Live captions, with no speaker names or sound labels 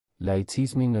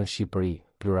Laicizmi në Shqipëri,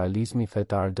 pluralizmi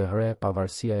fetar dëhre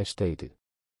pavarësia e shtetit.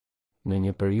 Në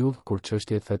një periudhë kur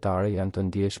çështjet fetare janë të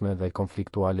ndjeshme dhe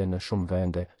konfliktuale në shumë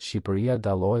vende, Shqipëria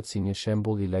dallohet si një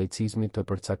shembull i laicizmit të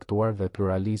përcaktuar dhe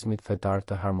pluralizmit fetar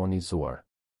të harmonizuar.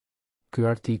 Ky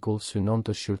artikull synon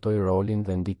të shqyrtojë rolin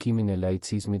dhe ndikimin e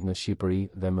laicizmit në Shqipëri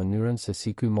dhe mënyrën se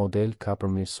si ky model ka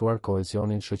përmirësuar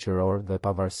kohezionin shoqëror dhe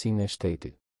pavarësinë e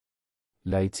shtetit.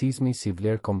 Laicizmi si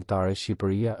vlerë kombëtare.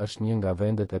 Shqipëria është një nga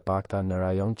vendet e pakta në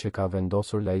rajon që ka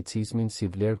vendosur laicizmin si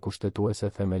vlerë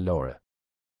kushtetuese themelore.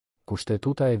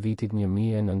 Kushtetuta e vitit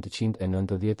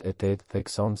 1998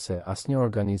 thekson se asnjë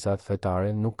organizatë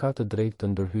fetare nuk ka të drejtë të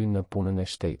ndërhyjë në punën e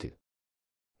shtetit.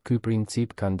 Ky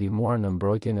princip ka ndihmuar në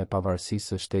mbrojtjen e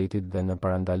pavarësisë së shtetit dhe në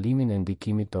parandalimin e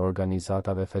ndikimit të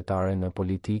organizatave fetare në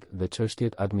politikë dhe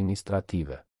çështjet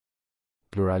administrative.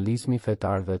 Pluralizmi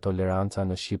fetar dhe toleranca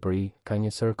në Shqipëri ka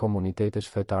njësër komunitetesh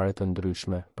fetare të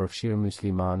ndryshme, përfshirë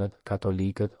muslimanët,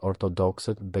 katolikët,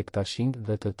 ortodoksët, bektashinjt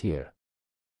dhe të tjerë.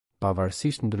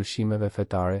 Pavarësisht ndryshimeve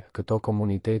fetare, këto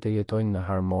komunitete jetojnë në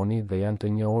harmoni dhe janë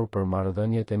të njohur për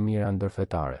marrëdhëniet e mira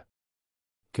ndërfetare.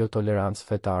 Kjo tolerancë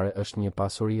fetare është një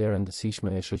pasuri e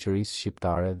rëndësishme e shoqërisë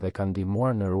shqiptare dhe ka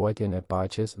ndihmuar në ruajtjen e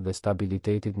paqes dhe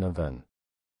stabilitetit në vend.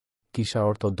 Kisha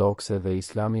ortodokse dhe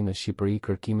Islami në Shqipëri.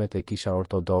 Kërkimet e kisha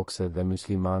ortodokse dhe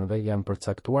muslimanëve janë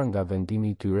përcaktuar nga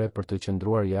vendimi i tyre për të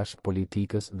qëndruar jashtë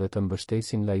politikës dhe të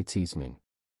mbështesin laicizmin.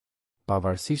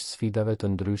 Pavarësisht sfidave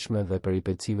të ndryshme dhe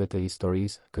peripecive të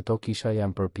historisë, këto kisha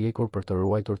janë përpjekur për të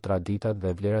ruajtur traditat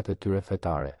dhe vlerat e tyre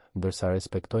fetare, ndërsa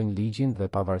respektojnë ligjin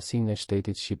dhe pavarësinë e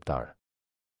shtetit shqiptar.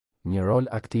 Një rol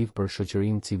aktiv për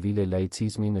shoqërinë civile.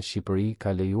 Laicizmi në Shqipëri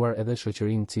ka lejuar edhe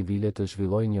shoqërinë civile të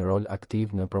zhvillojë një rol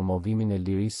aktiv në promovimin e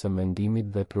lirisë së mendimit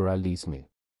dhe pluralizmit.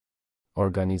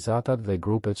 Organizatat dhe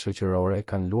grupet shoqërore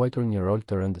kanë luajtur një rol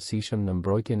të rëndësishëm në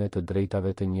mbrojtjen e të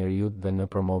drejtave të njerëzit dhe në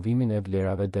promovimin e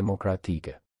vlerave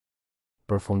demokratike.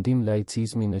 Përfundim.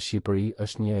 Laicizmi në Shqipëri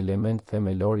është një element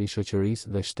themelor i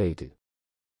shoqërisë dhe shtetit.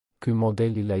 Ky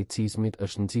model i laicizmit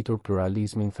është nxitur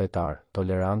pluralizmin fetar,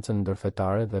 tolerancën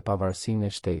ndërfetare dhe pavarësinë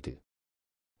e shtetit.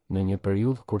 Në një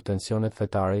periudhë kur tensionet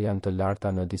fetare janë të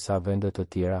larta në disa vende të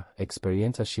tjera,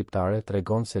 eksperienca shqiptare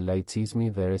tregon se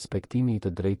laicizmi dhe respektimi i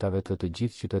të drejtave të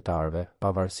gjithë qytetarëve,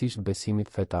 pavarësisht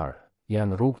besimit fetar,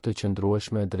 janë rrugë të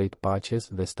qëndrueshme drejt paqes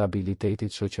dhe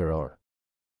stabilitetit shoqëror.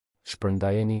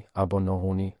 Shpërndajeni,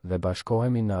 abonohuni dhe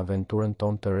bashkohemi në aventurën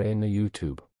tonë të re në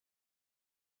YouTube.